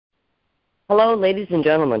Hello, ladies and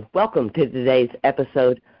gentlemen. Welcome to today's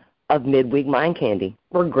episode of Midweek Mind Candy.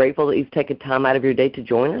 We're grateful that you've taken time out of your day to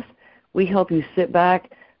join us. We hope you sit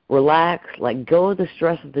back, relax, let go of the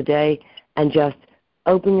stress of the day, and just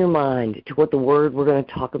open your mind to what the word we're going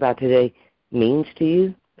to talk about today means to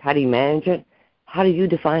you. How do you manage it? How do you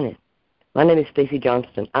define it? My name is Stacy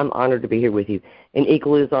Johnston. I'm honored to be here with you, and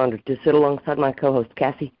equally as honored to sit alongside my co-host,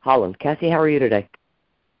 Cassey Holland. Cassey, how are you today?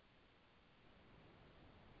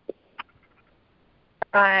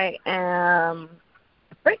 I am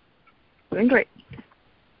great, doing great.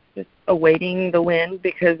 Just awaiting the wind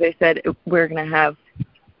because they said we're going to have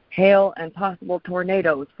hail and possible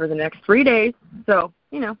tornadoes for the next 3 days. So,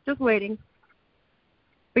 just waiting.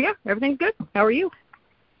 But yeah, everything's good. How are you?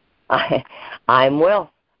 I'm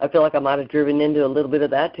well. I feel like I might have driven into a little bit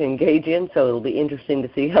of that to engage in, so it'll be interesting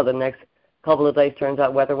to see how the next couple of days turns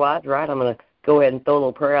out weather-wise, right? I'm going to go ahead and throw a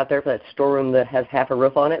little prayer out there for that storeroom that has half a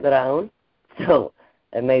roof on it that I own. So,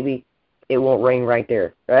 and maybe it won't rain right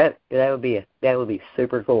there, right? That would be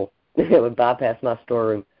super cool. It would bypass my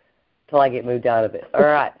storeroom till I get moved out of it. All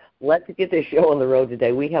right, let's get this show on the road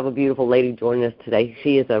today. We have a beautiful lady joining us today.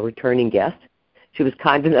 She is a returning guest. She was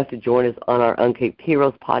kind enough to join us on our Uncaped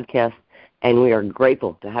Heroes podcast, and we are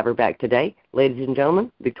grateful to have her back today. Ladies and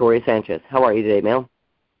gentlemen, Victoria Sanchez. How are you today, ma'am?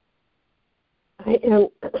 I am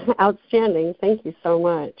outstanding. Thank you so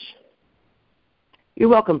much. You're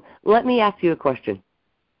welcome. Let me ask you a question.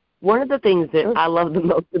 One of the things that I love the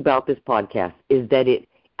most about this podcast is that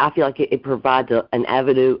I feel like it provides an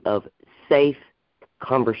avenue of safe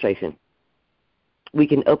conversation. We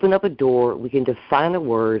can open up a door, we can define a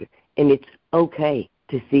word, and it's okay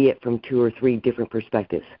to see it from 2 or 3 different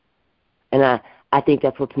perspectives. And I think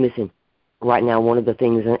that's what's missing right now. One of the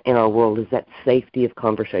things in our world is that safety of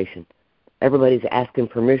conversation. Everybody's asking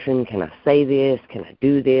permission. Can I say this? Can I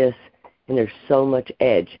do this? And there's so much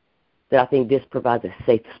edge that I think this provides a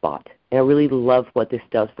safe spot. And I really love what this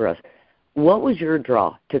does for us. What was your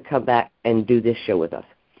draw to come back and do this show with us?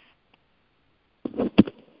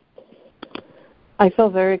 I feel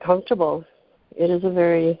very comfortable. It is a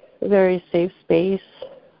very, very safe space.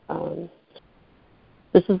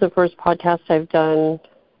 This is the first podcast I've done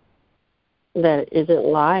that isn't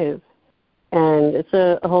live, and it's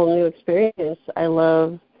a whole new experience. I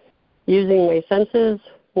love using my senses,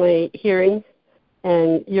 my hearing,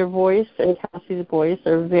 and your voice and Cassie's voice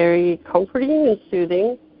are very comforting and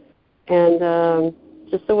soothing, and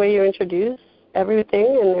just the way you introduce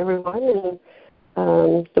everything and everyone,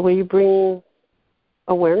 and the way you bring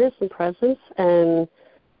awareness and presence and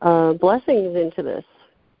blessings into this.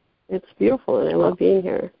 It's beautiful, and I love being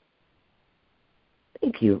here.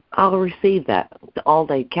 Thank you. I'll receive that all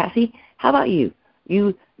day. Cassey, how about you?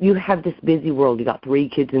 You have this busy world. You got 3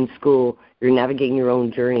 kids in school. You're navigating your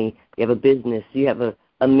own journey. You have a business. You have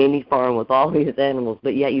a mini farm with all these animals,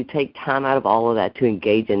 but yet you take time out of all of that to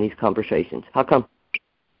engage in these conversations. How come?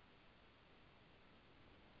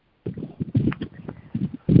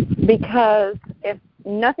 Because if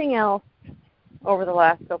nothing else over the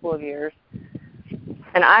last couple of years,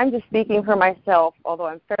 and I'm just speaking for myself, although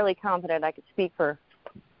I'm fairly confident I could speak for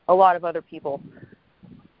a lot of other people,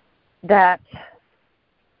 that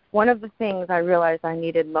one of the things I realized I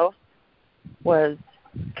needed most was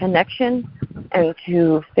connection and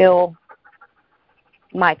to fill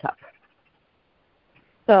my cup.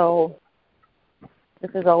 So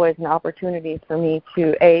this is always an opportunity for me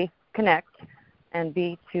to, A, connect, and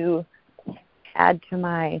B, to add to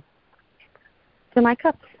my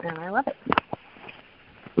cup, and I love it.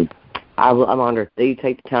 I'm honored that you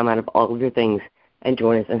take the time out of all of your things and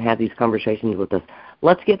join us and have these conversations with us.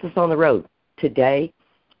 Let's get this on the road. Today,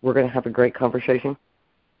 we're going to have a great conversation,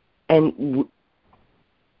 and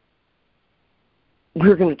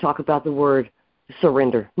we're going to talk about the word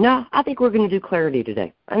surrender. No, I think we're going to do clarity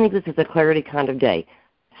today. I think this is a clarity kind of day.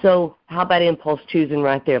 So how about impulse choosing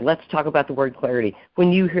right there? Let's talk about the word clarity.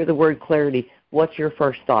 When you hear the word clarity, what's your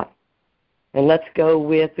first thought? And let's go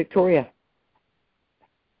with Victoria.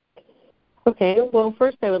 Okay, well,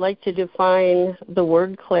 first I would like to define the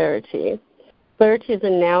word clarity. Clarity is a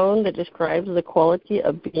noun that describes the quality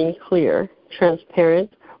of being clear,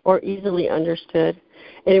 transparent, or easily understood.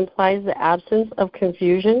 It implies the absence of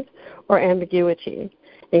confusion or ambiguity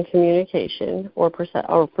in communication or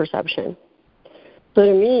perception. So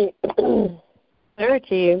to me,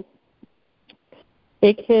 clarity,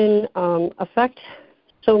 it can affect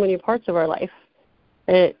so many parts of our life.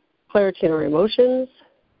 Clarity in our emotions,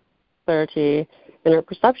 clarity in our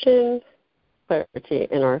perception, clarity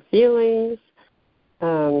in our feelings.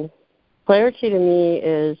 Clarity to me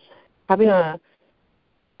is having a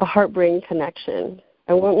heart-brain connection.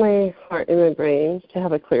 I want my heart and my brain to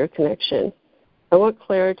have a clear connection. I want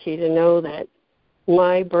clarity to know that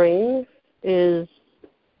my brain is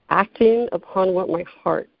acting upon what my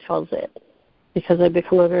heart tells it, because I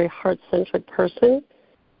become a very heart-centered person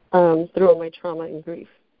through my trauma and grief.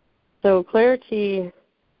 So clarity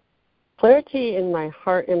in my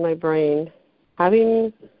heart and my brain,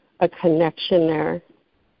 having a connection there,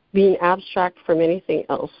 being abstract from anything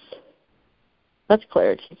else, that's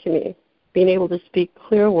clarity to me. Being able to speak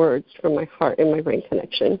clear words from my heart and my brain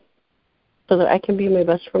connection so that I can be my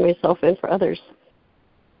best for myself and for others.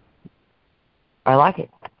 I like it.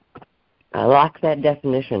 I like that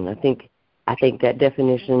definition. I think that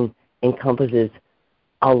definition encompasses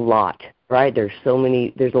a lot, right? There's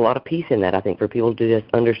a lot of peace in that, I think, for people to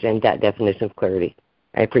just understand that definition of clarity.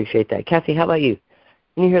 I appreciate that. Cassey, how about you?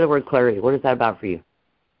 When you hear the word clarity, what is that about for you?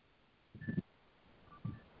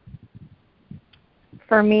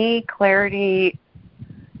 For me, clarity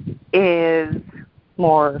is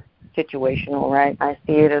more situational, right? I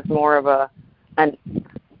see it as more of an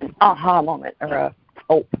aha moment, or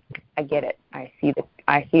I get it. I see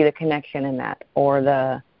the connection in that,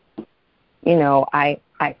 or I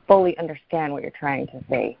fully understand what you're trying to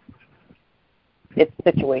say. It's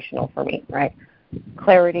situational for me, right?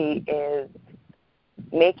 Clarity is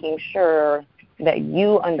making sure that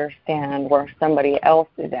you understand where somebody else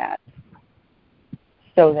is at,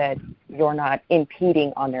 so that you're not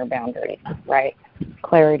impeding on their boundaries, right?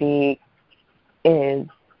 Clarity is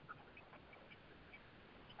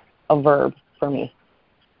a verb for me,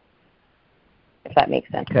 if that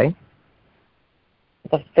makes sense. Okay.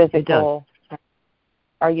 The physical,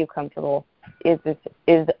 are you comfortable?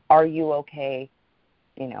 Are you okay?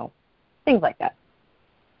 Things like that.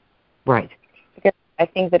 Right. Because I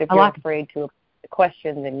think that if you're afraid to ask the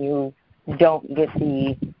questions and you don't get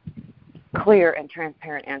the clear and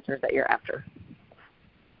transparent answers that you're after.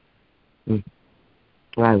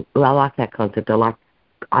 Right. Well, I like that concept. I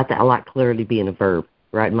like clarity being a verb,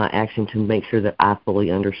 right? My action to make sure that I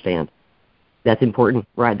fully understand. That's important,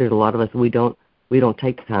 right? There's a lot of us, we don't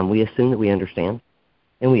take the time. We assume that we understand,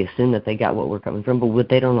 and we assume that they got what we're coming from, but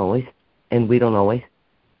they don't always, and we don't always.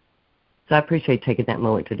 So I appreciate taking that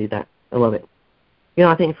moment to do that. I love it.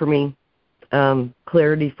 I think for me,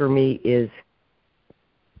 clarity for me is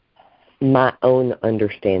my own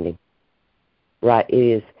understanding, right?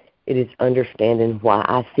 It is understanding why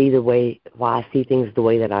I see things the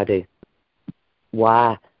way that I do,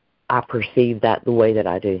 why I perceive that the way that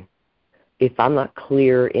I do. If I'm not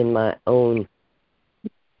clear in my own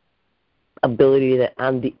ability that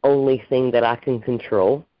I'm the only thing that I can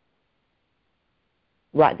control,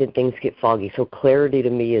 right, then things get foggy. So clarity to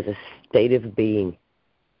me is a state of being.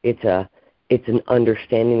 It's an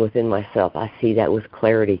understanding within myself. I see that with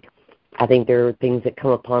clarity. I think there are things that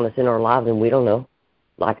come upon us in our lives and we don't know.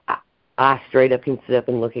 Like I straight up can sit up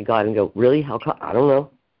and look at God and go, really? How come? I don't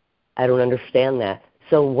know. I don't understand that.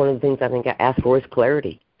 So one of the things I think I ask for is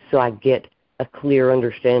clarity. So I get a clear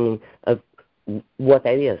understanding of what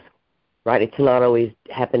that is, right? It's not always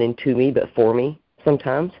happening to me, but for me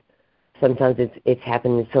sometimes. Sometimes it's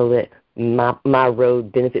happening so that my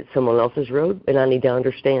road benefits someone else's road, and I need to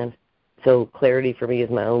understand. So clarity for me is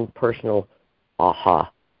my own personal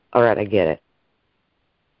aha. All right, I get it.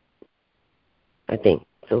 I think.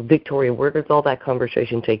 So, Victoria, where does all that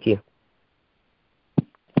conversation take you?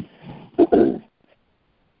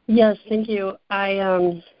 Yes, thank you.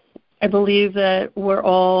 I believe that we're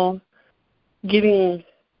all giving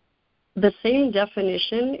the same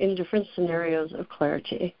definition in different scenarios of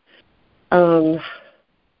clarity.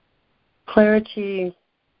 Clarity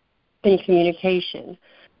in communication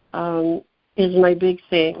is my big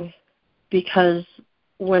thing, because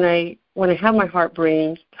when I have my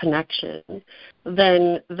heart-brain connection,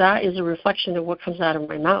 then that is a reflection of what comes out of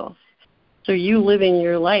my mouth. So you living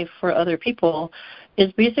your life for other people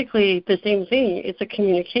is basically the same thing. It's a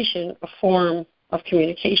communication, a form of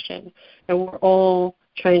communication. And we're all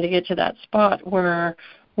trying to get to that spot where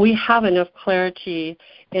we have enough clarity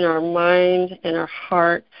in our mind and our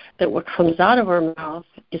heart that what comes out of our mouth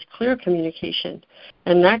is clear communication.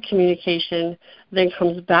 And that communication then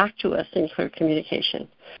comes back to us in clear communication.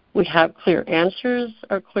 We have clear answers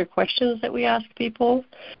or clear questions that we ask people.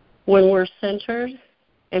 When we're centered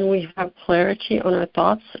and we have clarity on our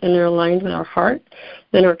thoughts and they're aligned with our heart,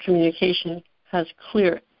 then our communication has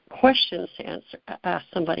clear questions to ask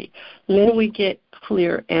somebody. And then we get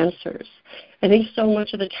clear answers. I think so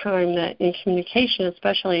much of the time that in communication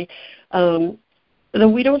especially, that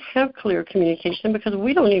we don't have clear communication because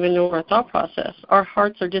we don't even know our thought process. Our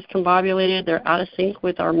hearts are discombobulated. They're out of sync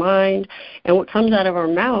with our mind. And what comes out of our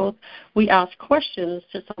mouth, we ask questions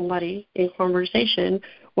to somebody in conversation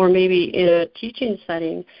or maybe in a teaching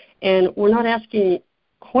setting, and we're not asking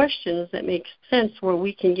questions that make sense where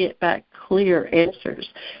we can get back clear answers.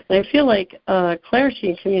 And I feel like clarity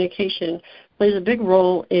and communication plays a big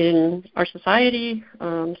role in our society,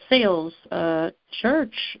 sales,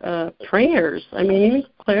 church, prayers. I mean, even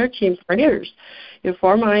clarity in prayers. If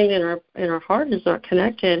our mind and our heart is not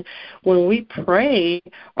connected, when we pray,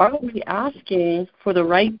 are we asking for the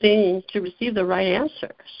right thing to receive the right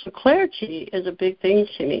answer? So clarity is a big thing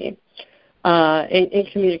to me, in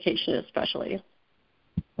communication especially.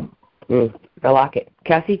 I like it.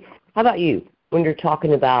 Cassey, how about you? When you're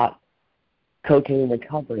talking about coaching and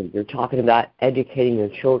recovery, you're talking about educating your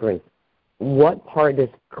children, what part does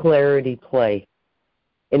clarity play?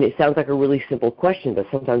 And it sounds like a really simple question, but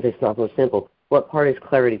sometimes it's not so simple. What part does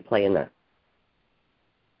clarity play in that?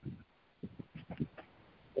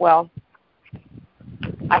 Well,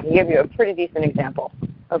 I can give you a pretty decent example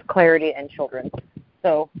of clarity in children.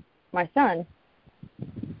 So my son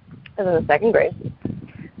is in the second grade,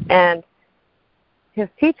 and his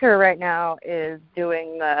teacher right now is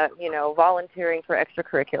doing the, volunteering for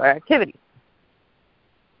extracurricular activities.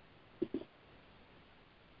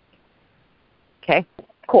 Okay,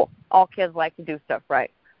 cool. All kids like to do stuff, right?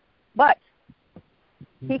 But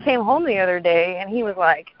he came home the other day and he was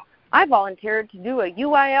like, I volunteered to do a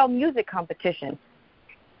UIL music competition.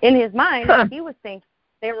 In his mind, he was thinking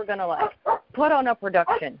they were going to, put on a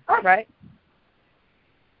production, right?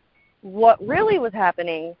 What really was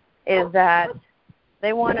happening is that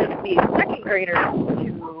they wanted the second graders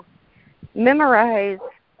to memorize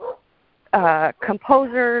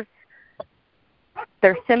composers,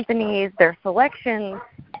 their symphonies, their selections,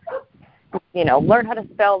 learn how to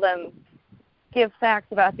spell them, give facts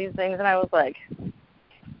about these things. And I was like,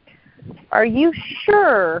 are you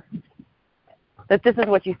sure that this is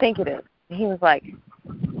what you think it is? And he was like,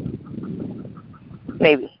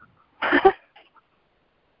 maybe.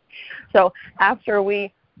 So after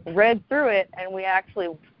we read through it and we actually,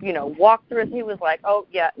 walked through it, he was like, oh,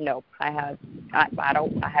 yeah, no, I have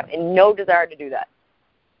no desire to do that,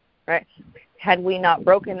 right? Had we not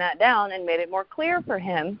broken that down and made it more clear for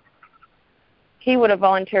him, he would have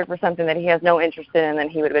volunteered for something that he has no interest in, and then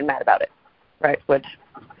he would have been mad about it, right? Which,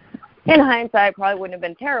 in hindsight, probably wouldn't have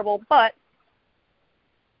been terrible, but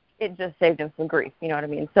it just saved him some grief, you know what I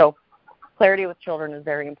mean? So clarity with children is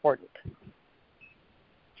very important.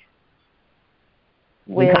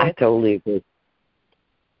 I totally agree.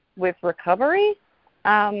 With recovery,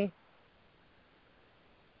 it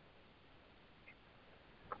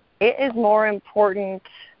is more important,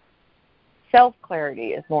 self-clarity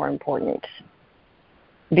is more important,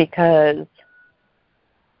 because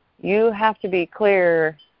you have to be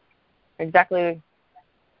clear exactly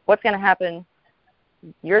what's going to happen.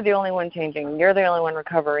 You're the only one changing. You're the only one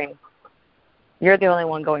recovering. You're the only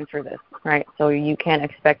one going through this, right? So you can't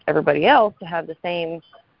expect everybody else to have the same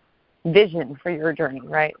vision for your journey,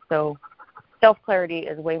 right? So self-clarity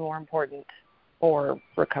is way more important for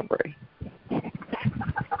recovery. I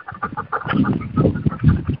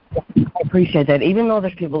appreciate that. Even though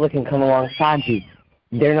there's people that can come alongside you,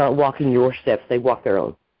 they're not walking your steps. They walk their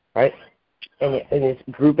own, right? And it's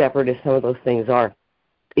group effort, as some of those things are.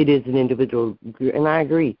 It is an individual, and I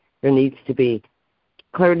agree. There needs to be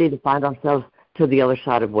clarity to find ourselves to the other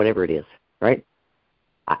side of whatever it is, right?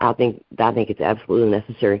 I think it's absolutely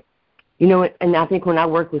necessary. And I think when I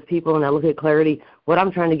work with people and I look at clarity, what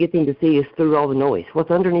I'm trying to get them to see is through all the noise, what's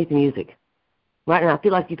underneath the music, right? And I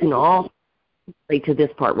feel like you can all relate to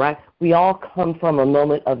this part, right? We all come from a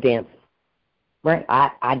moment of dance, right?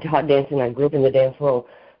 I taught dancing. I grew up in the dance world.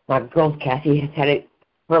 My girl, Cassey, has had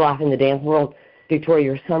her life in the dance world. Victoria,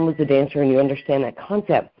 your son was a dancer, and you understand that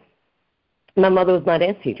concept. My mother was my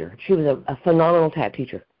dance teacher. She was a phenomenal tap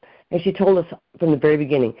teacher. And she told us from the very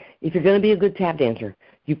beginning, if you're going to be a good tap dancer,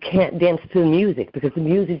 you can't dance to the music because the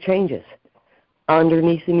music changes.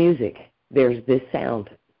 Underneath the music, there's this sound,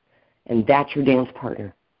 and that's your dance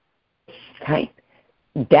partner. Okay?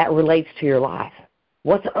 That relates to your life.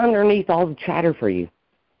 What's underneath all the chatter for you?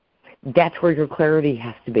 That's where your clarity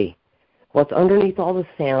has to be. What's underneath all the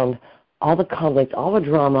sound, all the conflicts, all the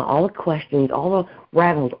drama, all the questions, all the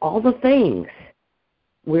rattles, all the things.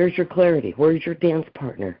 Where's your clarity? Where's your dance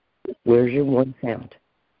partner? Where's your one sound?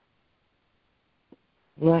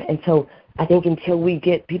 Right? And so I think until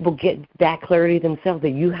people get that clarity themselves,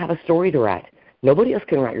 that you have a story to write. Nobody else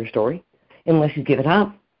can write your story unless you give it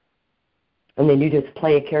up. And then you just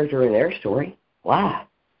play a character in their story. Why?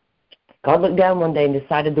 God looked down one day and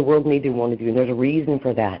decided the world needed one of you, and there's a reason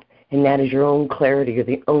for that, and that is your own clarity. You're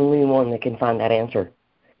the only one that can find that answer.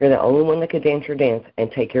 You're the only one that can dance your dance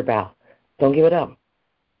and take your bow. Don't give it up.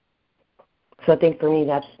 So I think for me,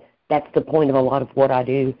 that's the point of a lot of what I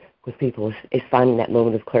do with people is finding that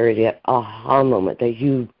moment of clarity, that aha moment that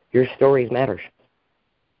your story matters.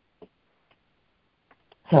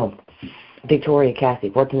 So, Victoria, Cassey,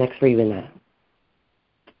 what's next for you in that?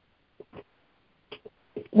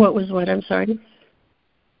 What was what? I'm sorry.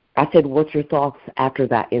 I said, what's your thoughts after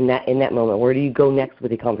that, in that moment? Where do you go next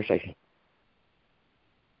with the conversation?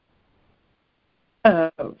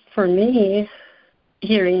 For me,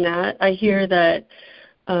 hearing that, I hear that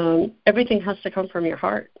everything has to come from your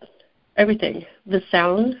heart. Everything. The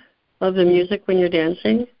sound of the music when you're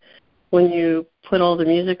dancing, when you put all the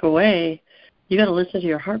music away, you got to listen to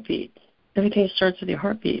your heartbeat. Everything starts with your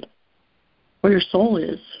heartbeat, where your soul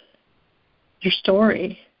is, your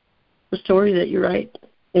story, the story that you write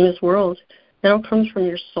in this world. It all comes from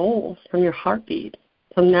your soul, from your heartbeat,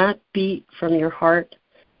 from that beat from your heart,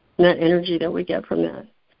 and that energy that we get from that.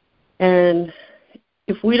 And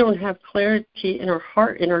if we don't have clarity in our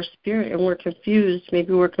heart, in our spirit, and we're confused,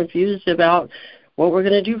 maybe we're confused about what we're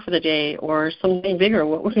going to do for the day or something bigger,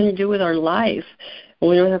 what we're going to do with our life, and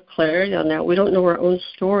we don't have clarity on that, we don't know our own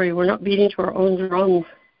story, we're not beating to our own drum.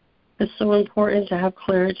 It's so important to have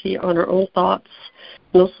clarity on our own thoughts.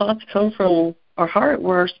 And those thoughts come from our heart,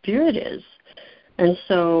 where our spirit is. And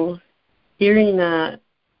so hearing that,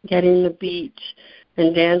 getting the beat,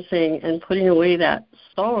 and dancing and putting away that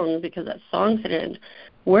song, because that song could end,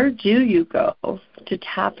 where do you go to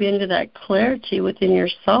tap into that clarity within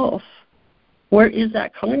yourself? Where is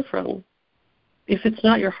that coming from? If it's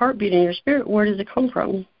not your heartbeat and your spirit, where does it come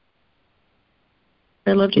from?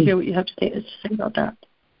 I'd love to hear what you have to say about that.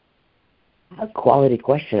 A quality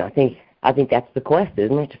question. I think that's the quest,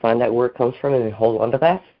 isn't it? To find out where it comes from and then hold on to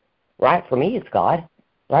that. Right? For me, it's God.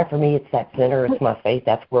 Right? For me, it's that center. It's my faith.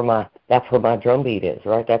 That's where my drum beat is.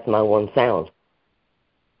 Right? That's my one sound.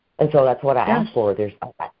 And so that's what I ask for. There's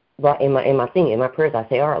in my prayers, I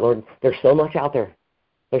say, all right, Lord, there's so much out there.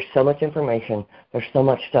 There's so much information. There's so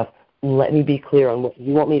much stuff. Let me be clear on what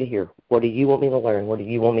you want me to hear. What do you want me to learn? What do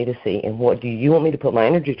you want me to see? And what do you want me to put my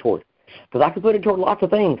energy toward? Because I could put it toward lots of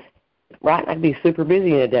things. Right? I could be super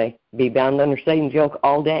busy in a day, be bound to understate and joke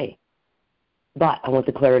all day. But I want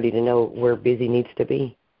the clarity to know where busy needs to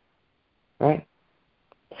be. Right?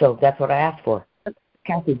 So that's what I asked for.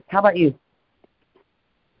 Cassey, how about you?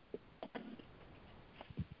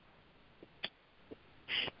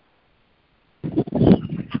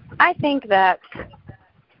 I think that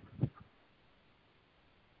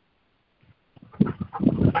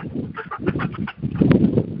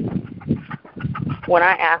when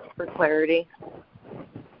I ask for clarity,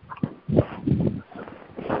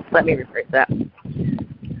 let me rephrase that.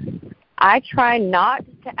 I try not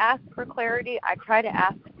to ask for clarity. I try to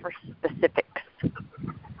ask for specifics.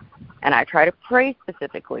 And I try to pray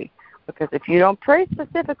specifically. Because if you don't pray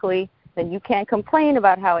specifically, then you can't complain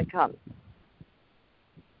about how it comes.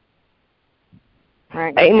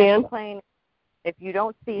 Right? Amen. Complain if you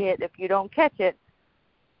don't see it, if you don't catch it,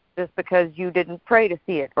 just because you didn't pray to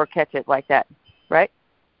see it or catch it like that, right?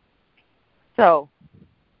 So,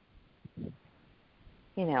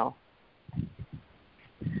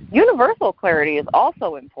 universal clarity is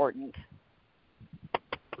also important.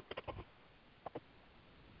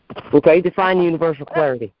 Okay, define universal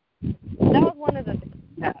clarity. That was one of the things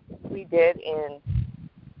that we did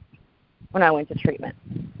when I went to treatment.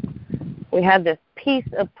 We had this piece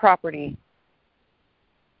of property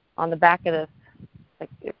on the back of this,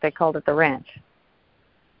 they called it the ranch.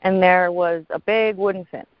 And there was a big wooden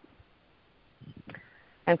fence.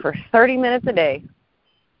 And for 30 minutes a day,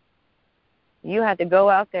 you had to go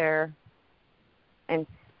out there and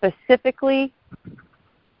specifically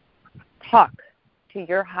talk to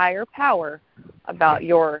your higher power about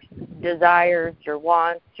your desires, your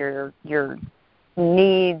wants, your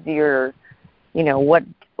needs, your, what,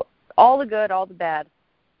 all the good, all the bad.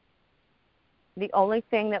 The only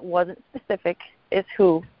thing that wasn't specific is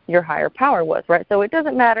who your higher power was, right? So it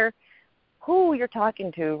doesn't matter who you're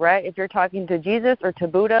talking to, right? If you're talking to Jesus or to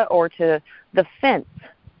Buddha or to the fence,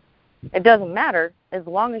 it doesn't matter as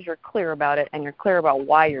long as you're clear about it and you're clear about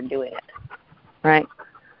why you're doing it, right?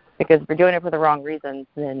 Because if you're doing it for the wrong reasons,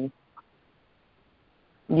 then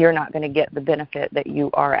you're not going to get the benefit that you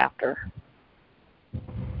are after.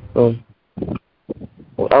 Well,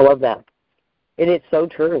 I love that. And it's so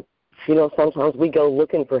true. Sometimes we go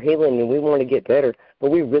looking for healing and we want to get better, but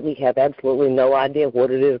we really have absolutely no idea what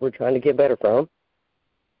it is we're trying to get better from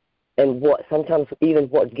and what sometimes even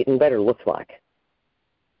what getting better looks like.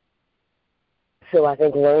 So I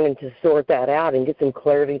think learning to sort that out and get some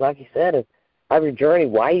clarity, like you said, of your journey.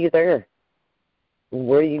 Why are you there?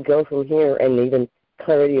 Where do you go from here? And even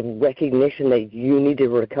clarity of recognition that you need to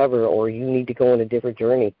recover or you need to go on a different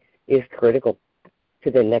journey is critical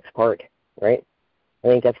to the next part, right? I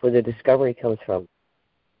think that's where the discovery comes from.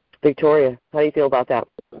 Victoria, how do you feel about that?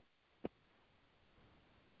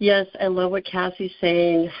 Yes, I love what Cassie's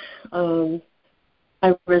saying.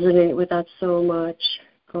 I resonate with that so much,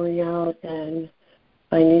 going out and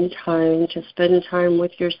finding time to spend time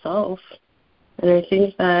with yourself. And I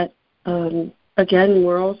think that, again,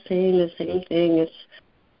 we're all saying the same thing. It's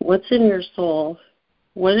what's in your soul.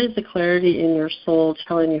 What is the clarity in your soul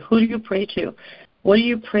telling you? Who do you pray to? What are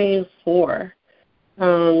you praying for?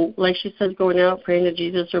 Like she said, going out, praying to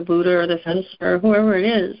Jesus or Buddha or the fence or whoever it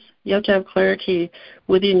is, you have to have clarity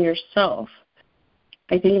within yourself.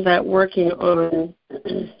 I think that working on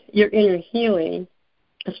your inner healing,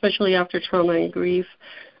 especially after trauma and grief,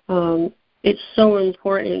 it's so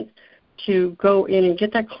important to go in and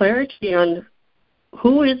get that clarity on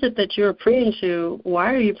who is it that you're praying to,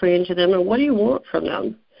 why are you praying to them, and what do you want from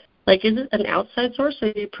them? Like, is it an outside source, or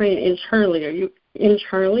are you praying internally? Are you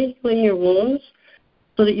internally healing your wounds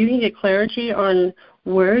so that you can get clarity on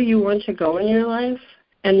where you want to go in your life?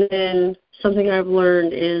 And then something I've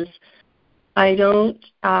learned is I don't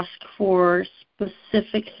ask for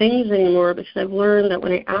specific things anymore, because I've learned that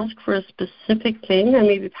when I ask for a specific thing, I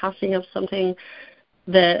may be passing up something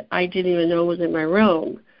that I didn't even know was in my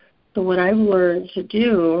realm. So what I've learned to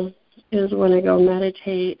do is when I go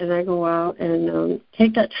meditate and I go out and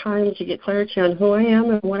take that time to get clarity on who I am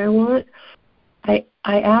and what I want, I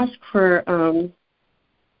ask for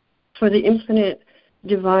the infinite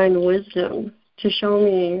divine wisdom to show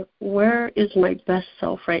me where is my best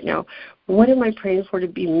self right now. What am I praying for to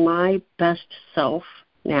be my best self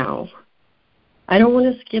now? I don't want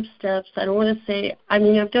to skip steps. I don't want to say,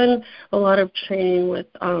 I've done a lot of training with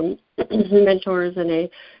mentors, and they,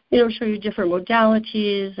 show you different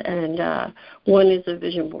modalities, and one is a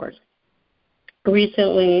vision board.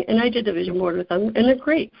 Recently, and I did the vision board with them, and they're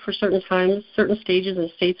great for certain times, certain stages and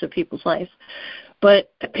states of people's life.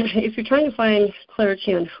 But if you're trying to find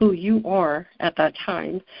clarity on who you are at that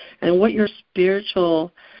time and what your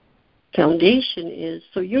spiritual foundation is,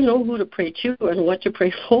 so you know who to pray to and what to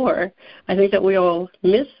pray for, I think that we all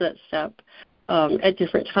miss that step at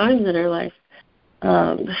different times in our life.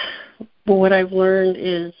 But what I've learned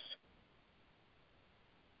is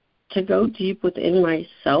to go deep within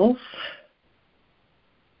myself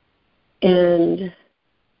and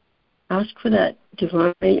ask for that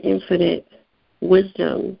divine, infinite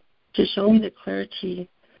wisdom to show me the clarity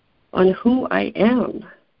on who I am.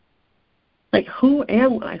 Like, who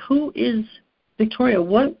am I? Who is Victoria?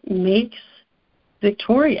 What makes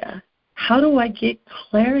Victoria? How do I get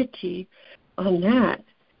clarity on that?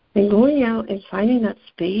 And going out and finding that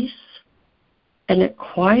space and a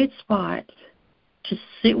quiet spot to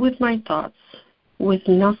sit with my thoughts, with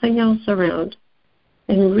nothing else around,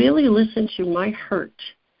 and really listen to my hurt,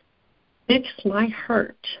 fix my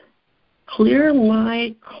hurt, clear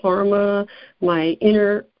my karma, my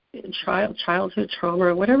inner childhood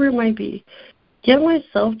trauma, whatever it might be, get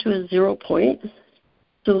myself to a 0 point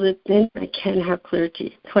so that then I can have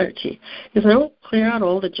clarity. If I don't clear out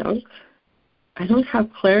all the junk, I don't have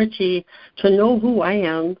clarity to know who I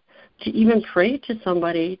am, to even pray to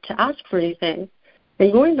somebody, to ask for anything.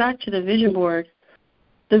 And going back to the vision board,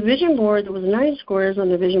 there was 9 squares on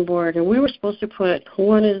the vision board, and we were supposed to put,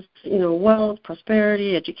 one is, wealth,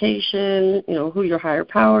 prosperity, education, who your higher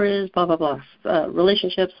power is, blah, blah, blah,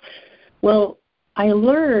 relationships. Well, I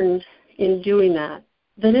learned in doing that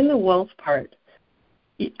in the wealth part,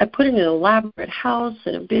 I put in an elaborate house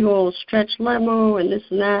and a big old stretch limo and this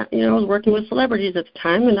and that. I was working with celebrities at the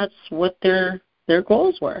time, and that's what their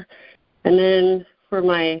goals were. And then for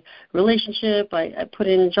my relationship, I put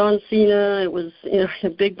in John Cena. It was, a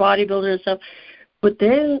big bodybuilder and stuff. But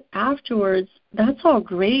then afterwards, that's all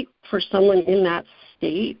great for someone in that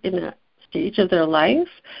state, in that stage of their life.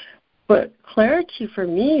 But clarity for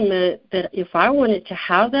me meant that if I wanted to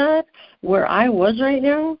have that where I was right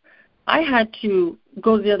now, I had to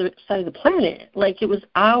go to the other side of the planet. Like, it was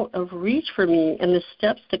out of reach for me, and the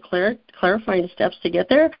steps to clarifying steps to get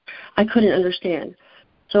there, I couldn't understand.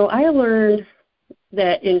 So I learned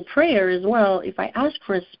that in prayer as well, if I ask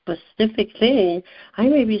for a specific thing, I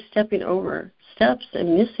may be stepping over steps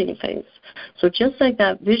and missing things. So just like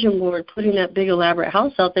that vision board, putting that big elaborate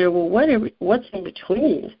house out there, well, what's in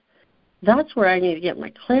between? That's where I need to get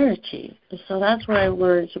my clarity. And so that's where I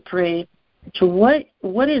learned to pray to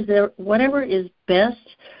what is there, whatever is best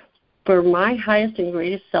for my highest and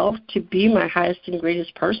greatest self to be my highest and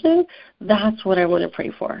greatest person, that's what I want to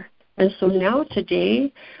pray for. And so now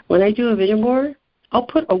today, when I do a vision board, I'll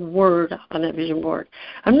put a word on that vision board.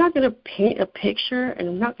 I'm not going to paint a picture, and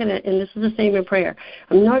I'm not going to, and this is the same in prayer,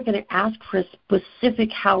 I'm not going to ask for a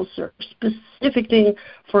specific house or specific thing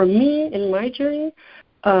for me in my journey.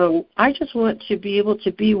 I just want to be able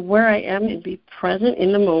to be where I am and be present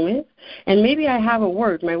in the moment. And maybe I have a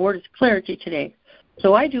word. My word is clarity today.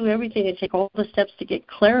 So I do everything and take all the steps to get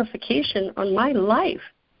clarification on my life,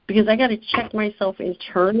 because I got to check myself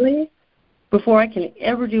internally before I can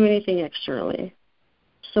ever do anything externally.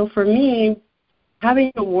 So for me,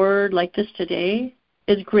 having a word like this today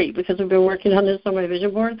is great, because we've been working on this on my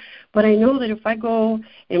vision board. But I know that if I go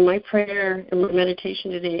in my prayer and my meditation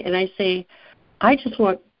today and I say, I just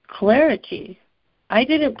want clarity, I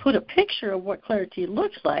didn't put a picture of what clarity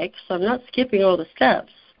looks like, so I'm not skipping all the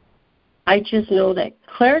steps. I just know that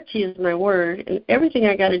clarity is my word, and everything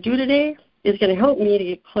I got to do today is going to help me to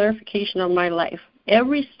get clarification on my life,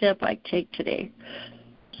 every step I take today.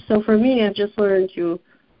 So for me, I've just learned to,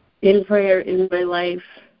 in prayer, in my life,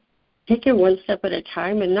 take it one step at a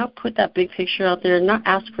time and not put that big picture out there, not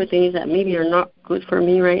ask for things that maybe are not good for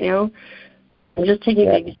me right now. I'm just taking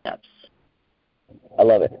baby steps. I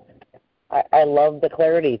love it. I love the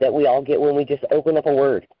clarity that we all get when we just open up a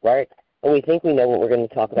word, right? And we think we know what we're going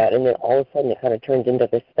to talk about, and then all of a sudden it kind of turns into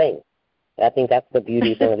this thing. And I think that's the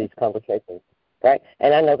beauty of some of these conversations, right?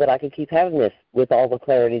 And I know that I could keep having this with all the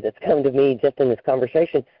clarity that's come to me just in this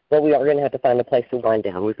conversation, but we are going to have to find a place to wind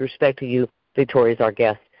down with respect to you, Victoria, as our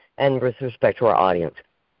guest, and with respect to our audience.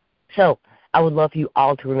 So I would love for you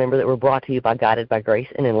all to remember that we're brought to you by Guided by Grace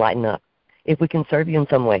and Enlighten Up. If we can serve you in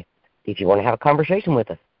some way, if you want to have a conversation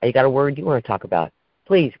with us, or you got a word you want to talk about,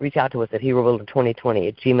 please reach out to us at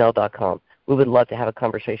herobuilder2020@gmail.com. We would love to have a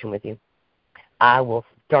conversation with you. I will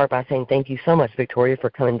start by saying thank you so much, Victoria, for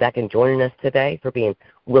coming back and joining us today, for being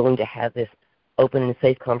willing to have this open and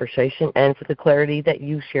safe conversation, and for the clarity that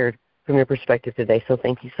you shared from your perspective today. So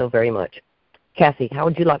thank you so very much. Cassey, how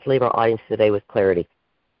would you like to leave our audience today with clarity?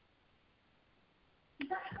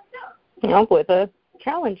 With a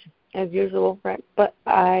challenge, as usual, right? But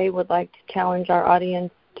I would like to challenge our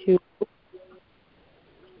audience to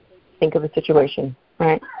think of a situation,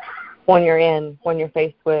 right? When you're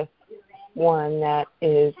faced with one that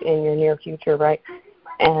is in your near future, right?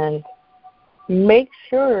 And make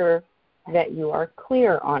sure that you are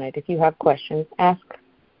clear on it. If you have questions, ask.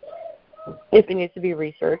 If it needs to be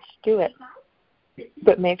researched, do it.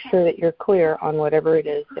 But make sure that you're clear on whatever it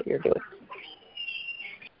is that you're doing.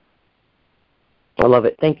 I love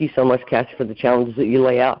it. Thank you so much, Cassey, for the challenges that you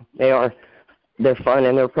lay out. They're fun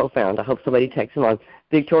and they're profound. I hope somebody takes them on.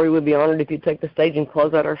 Victoria would be honored if you'd take the stage and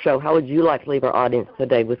close out our show. How would you like to leave our audience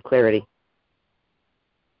today with clarity?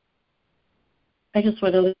 I just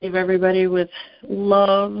want to leave everybody with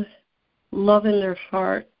love in their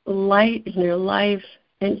heart, light in their life,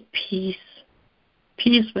 and peace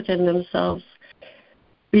within themselves.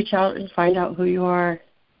 Reach out and find out who you are,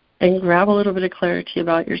 and grab a little bit of clarity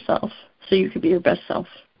about yourself so you can be your best self.